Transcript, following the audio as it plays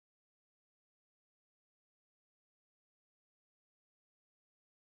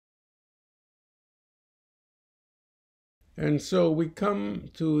And so we come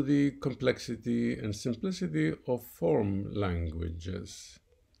to the complexity and simplicity of form languages.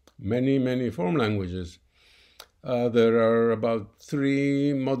 Many, many form languages. There are about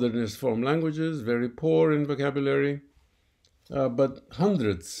 3 modernist form languages, very poor in vocabulary, but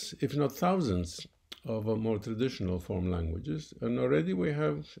hundreds, if not thousands, of more traditional form languages. And already we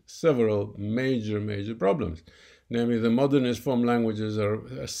have several major problems. Namely, the modernist form languages are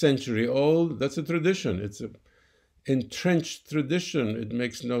a century old. That's a tradition. It's an entrenched tradition. It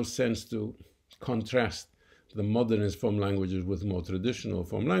makes no sense to contrast the modernist form languages with more traditional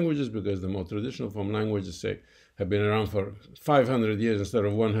form languages, because the more traditional form languages, say, have been around for 500 years instead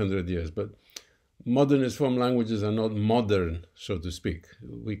of 100 years. But modernist form languages are not modern, so to speak.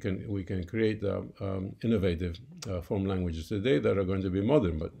 We can create innovative form languages today that are going to be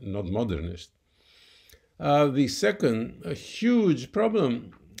modern, but not modernist. The second huge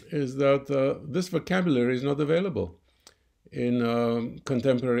problem is that this vocabulary is not available in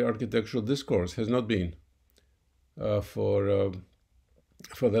contemporary architectural discourse, has not been for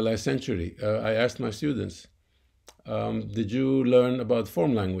the last century. I asked my students, did you learn about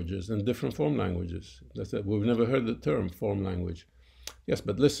form languages and different form languages? They said, we've never heard the term form language. Yes,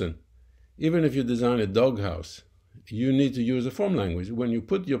 but listen, even if you design a doghouse, you need to use a form language. When you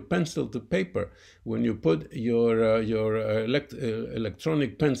put your pencil to paper, when you put your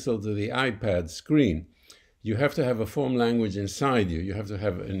electronic pencil to the iPad screen, you have to have a form language inside you. You have to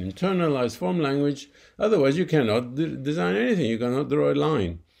have an internalized form language. Otherwise, you cannot design anything. You cannot draw a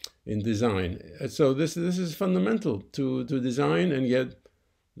line in design. So this is fundamental to design, and yet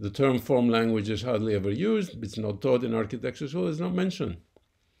the term form language is hardly ever used. It's not taught in architecture school. It's not mentioned.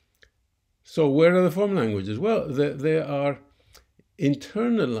 So where are the form languages? Well, they are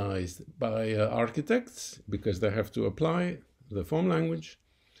internalized by architects because they have to apply the form language.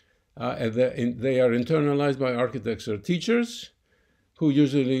 And they are internalized by architects or teachers who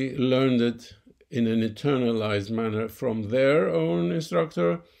usually learned it in an internalized manner from their own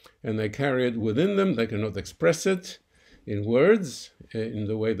instructor, and they carry it within them. They cannot express it in words in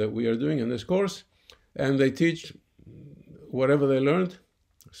the way that we are doing in this course. And they teach whatever they learned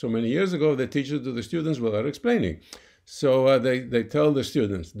so many years ago. They teach it to the students without explaining. So they tell the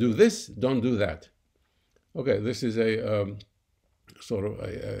students, do this, don't do that. Okay, this is a sort of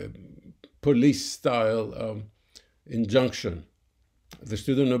a police-style injunction. The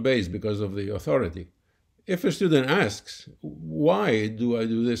student obeys because of the authority. If a student asks, why do I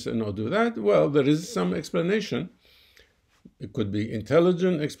do this and not do that? Well, there is some explanation. It could be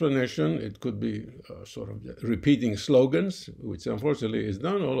intelligent explanation. It could be sort of repeating slogans, which unfortunately is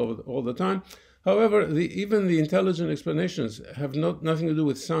done all the time. However, even the intelligent explanations have nothing to do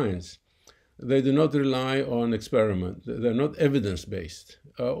with science. They do not rely on experiment. They're not evidence-based.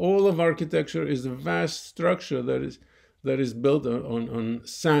 All of architecture is a vast structure that is built on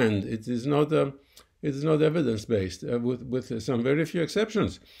sand. It is not evidence-based, with some very few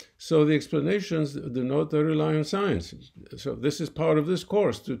exceptions. So the explanations do not rely on science. So this is part of this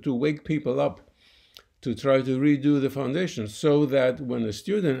course, to wake people up, to try to redo the foundation, so that when a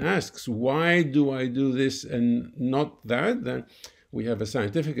student asks, why do I do this and not that, then we have a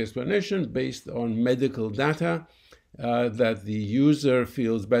scientific explanation based on medical data that the user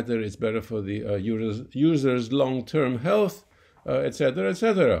feels better, it's better for the user's long-term health, etc.,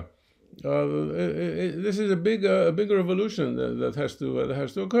 etc. This is a big revolution that has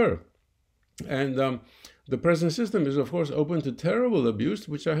to occur, and the present system is, of course, open to terrible abuse,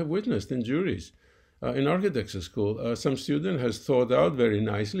 which I have witnessed in juries in architecture school. Some student has thought out very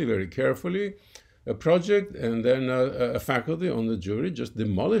nicely, very carefully, a project, and then a faculty on the jury just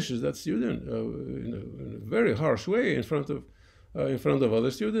demolishes that student in a very harsh way in front of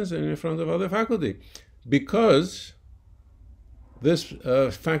other students and in front of other faculty, because this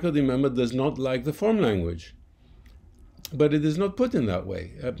faculty member does not like the form language. But it is not put in that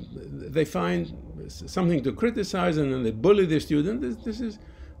way. They find something to criticize, and then they bully the student. This is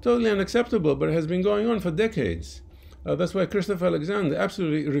totally unacceptable, but it has been going on for decades. That's why Christopher Alexander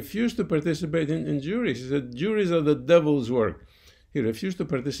absolutely refused to participate in juries. He said juries are the devil's work. He refused to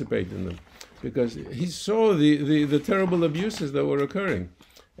participate in them because he saw the terrible abuses that were occurring,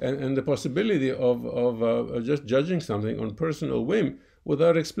 and the possibility of just judging something on personal whim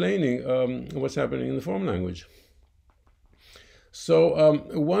without explaining what's happening in the form language. So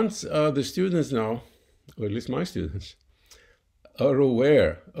once the students now, or at least my students, are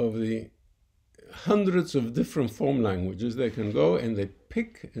aware of the hundreds of different form languages, they can go and they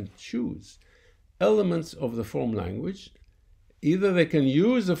pick and choose elements of the form language. Either they can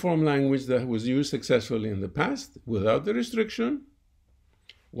use the form language that was used successfully in the past without the restriction.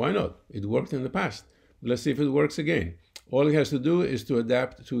 Why not? It worked in the past. Let's see if it works again. All he has to do is to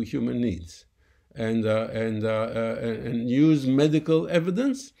adapt to human needs and use medical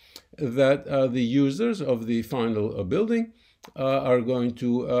evidence that the users of the final building are going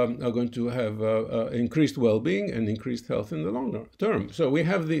to have increased well-being and increased health in the long term. So we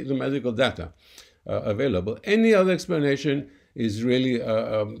have the medical data available. Any other explanation is really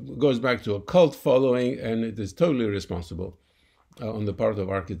goes back to a cult following, and it is totally irresponsible on the part of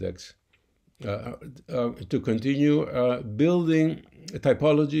architects to continue building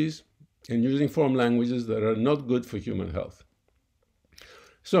typologies and using form languages that are not good for human health.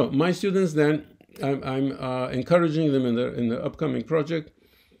 So my students then, I'm encouraging them in the upcoming project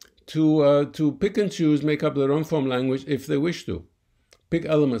to pick and choose, make up their own form language if they wish to. Pick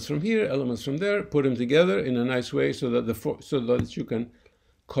elements from here, elements from there, put them together in a nice way so that you can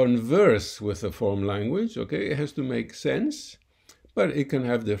converse with the form language. Okay, it has to make sense, but it can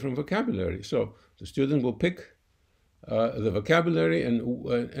have different vocabulary. So the student will pick the vocabulary and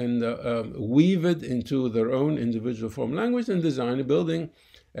weave it into their own individual form language and design a building,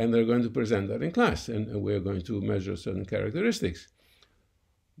 and they're going to present that in class, and we're going to measure certain characteristics.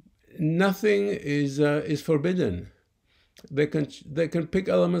 Nothing is forbidden. They can pick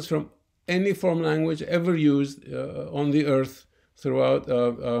elements from any form language ever used on the earth throughout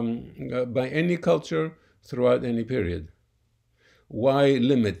by any culture throughout any period. Why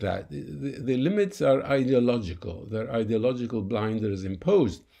limit that? The limits are ideological. They're ideological blinders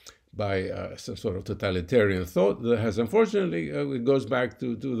imposed by some sort of totalitarian thought that has, unfortunately, it goes back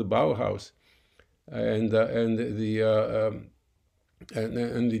to the Bauhaus and the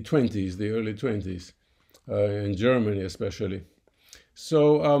 20s, the early 20s, in Germany especially.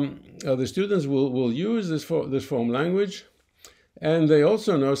 So the students will use this form language. And they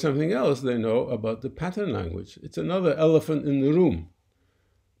also know something else. They know about the pattern language. It's another elephant in the room.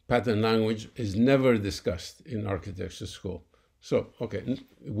 Pattern language is never discussed in architecture school. So, okay,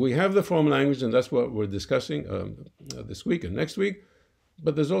 we have the form language, and that's what we're discussing this week and next week.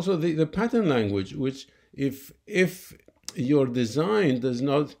 But there's also the pattern language, which if your design does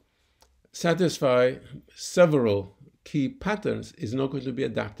not satisfy several key patterns, is not going to be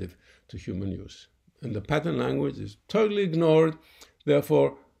adaptive to human use. And the pattern language is totally ignored.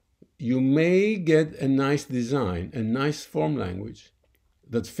 Therefore, you may get a nice design, a nice form language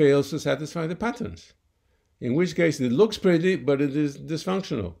that fails to satisfy the patterns, in which case it looks pretty, but it is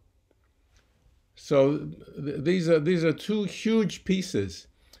dysfunctional. So these are two huge pieces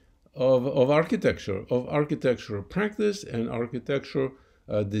of architectural practice and architectural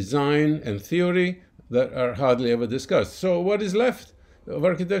design and theory that are hardly ever discussed. So what is left of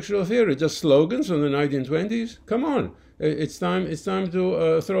architectural theory? Just slogans from the 1920s? Come on, it's time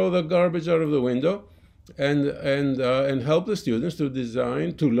to throw the garbage out of the window and help the students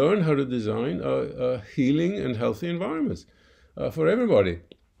to learn how to design healing and healthy environments for everybody.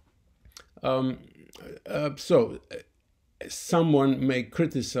 So someone may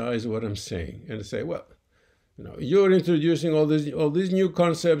criticize what I'm saying and say, well, you're introducing all these new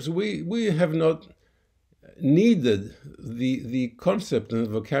concepts. We have not needed the concept and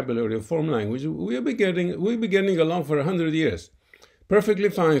vocabulary of form language. We've been getting along for 100 years. Perfectly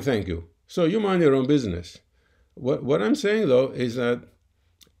fine, thank you. So you mind your own business. What I'm saying, though, is that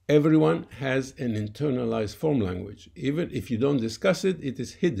everyone has an internalized form language. Even if you don't discuss it, it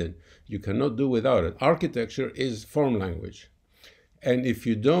is hidden. You cannot do without it. Architecture is form language. And if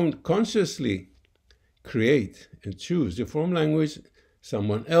you don't consciously create and choose your form language,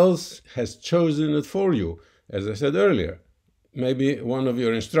 someone else has chosen it for you. As I said earlier, maybe one of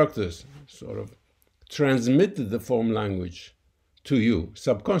your instructors sort of transmitted the form language to you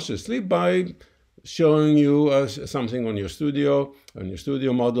subconsciously by showing you something on your studio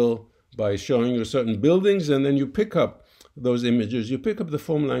model, by showing you certain buildings, and then you pick up those images, you pick up the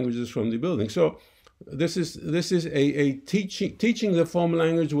form languages from the building. So this is a teaching the form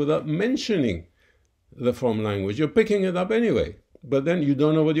language without mentioning the form language. You're picking it up anyway, but then you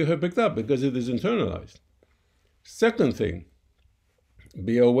don't know what you have picked up because it is internalized. Second thing,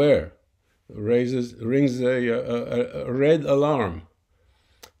 be aware. Rings a red alarm.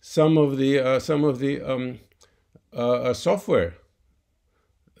 Some of the software,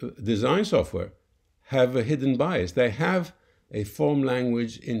 design software, have a hidden bias. They have a form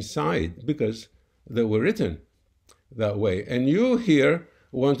language inside because they were written that way. And you here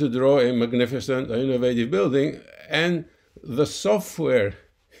want to draw a magnificent, innovative building, and the software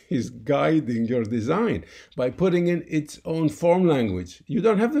is guiding your design by putting in its own form language. You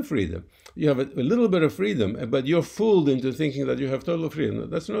don't have the freedom. You have a little bit of freedom, but you're fooled into thinking that you have total freedom.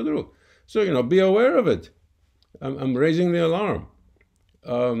 That's not true. So, be aware of it. I'm raising the alarm.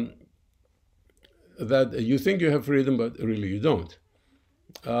 that you think you have freedom, but really you don't.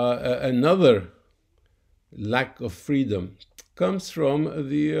 Another lack of freedom comes from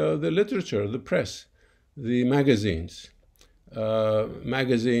the literature, the press, the magazines.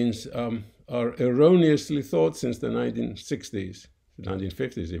 Magazines are erroneously thought since the 1960s,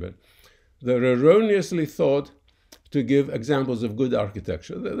 1950s even. They're erroneously thought to give examples of good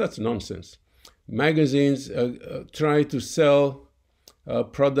architecture. That's nonsense. Magazines try to sell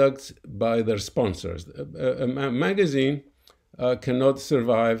products by their sponsors. A magazine cannot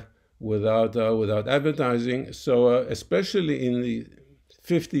survive without advertising. So especially in the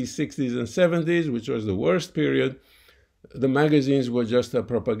 50s, 60s, and 70s, which was the worst period, the magazines were just a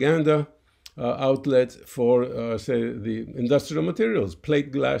propaganda outlet for, say, the industrial materials,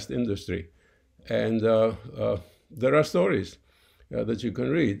 plate glass industry. And there are stories that you can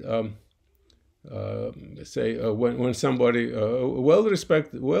read. Say when somebody,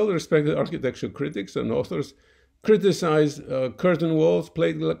 well-respected architecture critics and authors criticized curtain walls,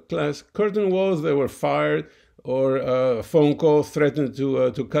 plate glass curtain walls, they were fired, or a phone call threatened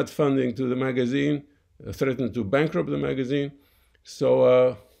to cut funding to the magazine, threatened to bankrupt the magazine.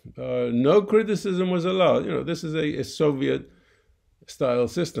 So no criticism was allowed. You know, this is a Soviet-style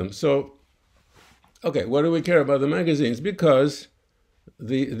system. So, okay, what do we care about the magazines? Because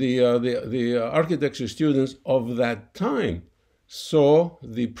the architecture students of that time saw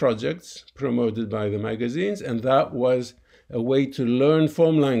the projects promoted by the magazines, and that was a way to learn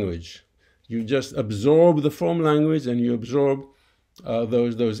form language. You just absorb the form language and you absorb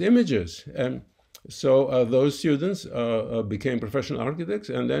those images. And so those students became professional architects,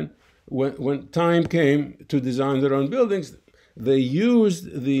 and then when time came to design their own buildings, they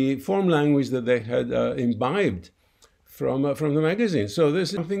used the form language that they had imbibed from the magazine. So this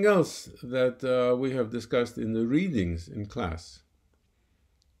is something else that we have discussed in the readings in class,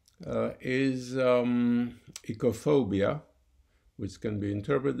 is ecophobia, which can be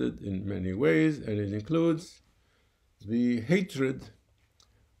interpreted in many ways, and it includes the hatred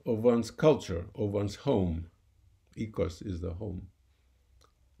of one's culture, of one's home. Ecos is the home.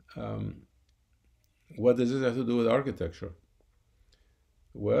 What does this have to do with architecture?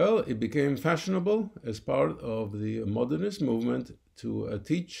 Well, it became fashionable as part of the Modernist movement to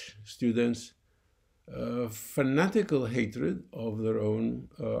teach students fanatical hatred of their own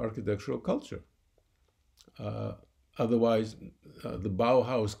architectural culture. Otherwise, the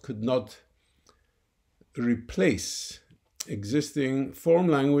Bauhaus could not replace existing form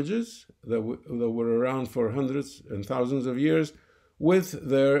languages that were around for hundreds and thousands of years with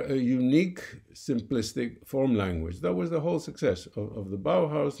their unique simplistic form language. That was the whole success of the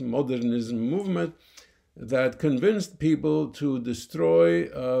Bauhaus modernism movement, that convinced people to destroy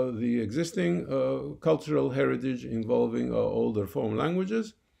the existing cultural heritage involving older form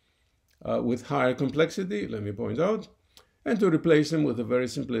languages with higher complexity, let me point out, and to replace them with a very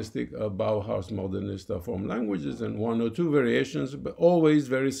simplistic Bauhaus modernist form languages and one or two variations, but always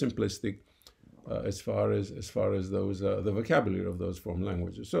very simplistic as far as those the vocabulary of those form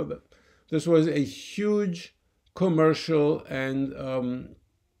languages. So this was a huge commercial and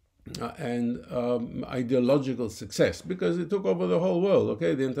ideological success, because it took over the whole world.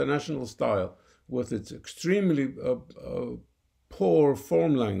 Okay, the international style with its extremely poor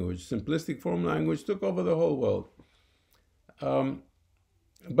form language, simplistic form language, took over the whole world.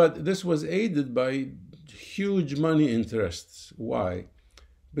 But this was aided by huge money interests. Why?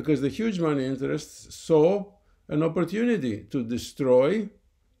 Because the huge money interests saw an opportunity to destroy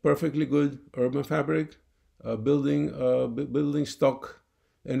perfectly good urban fabric, building stock,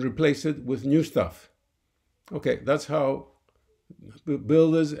 and replace it with new stuff. Okay, that's how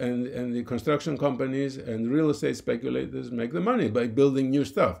builders and the construction companies and real estate speculators make the money, by building new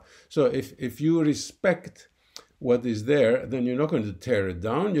stuff. So if you respect what is there, then you're not going to tear it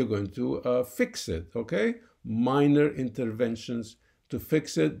down, you're going to fix it, okay? Minor interventions to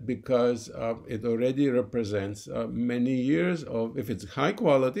fix it, because it already represents many years of, if it's high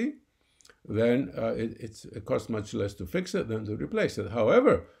quality, then it costs much less to fix it than to replace it.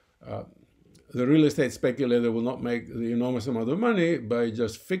 However, the real estate speculator will not make the enormous amount of money by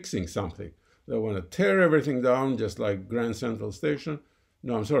just fixing something. They want to tear everything down, just like Grand Central Station.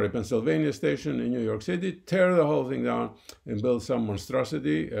 No, I'm sorry, Pennsylvania Station in New York City, tear the whole thing down and build some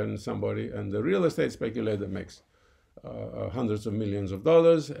monstrosity, and the real estate speculator makes hundreds of millions of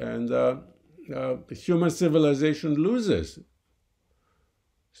dollars, and human civilization loses.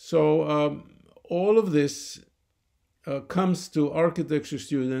 So all of this comes to architecture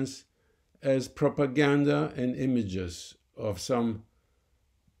students as propaganda and images of some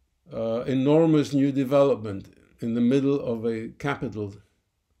enormous new development in the middle of a capital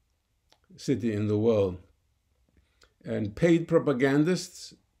city in the world. And paid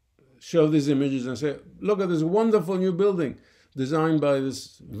propagandists show these images and say, look at this wonderful new building designed by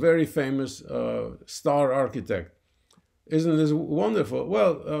this very famous star architect. Isn't this wonderful?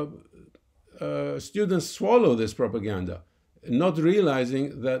 Well, students swallow this propaganda, not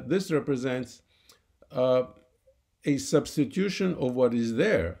realizing that this represents a substitution of what is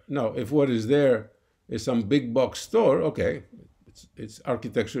there. Now, if what is there is some big box store, okay, it's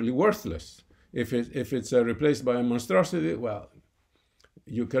architecturally worthless. If it's replaced by a monstrosity, well,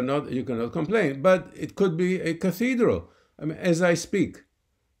 you cannot complain. But it could be a cathedral. I mean, as I speak,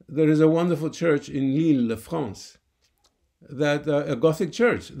 there is a wonderful church in Lille, France, that a Gothic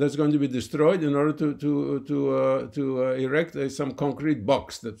church that's going to be destroyed in order to erect some concrete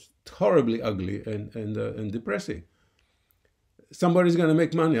box that's horribly ugly and depressing. Somebody's going to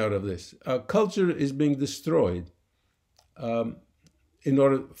make money out of this. Culture is being destroyed in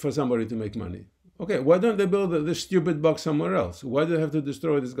order for somebody to make money. Okay, why don't they build this stupid box somewhere else? Why do they have to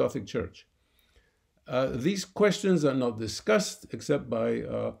destroy this Gothic church? These questions are not discussed except by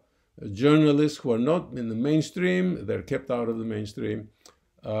journalists who are not in the mainstream. They're kept out of the mainstream.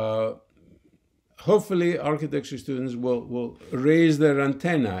 Hopefully, architecture students will raise their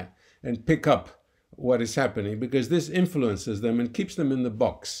antennae and pick up what is happening, because this influences them and keeps them in the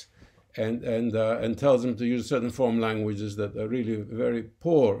box, and tells them to use certain form languages that are really very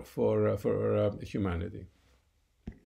poor for humanity.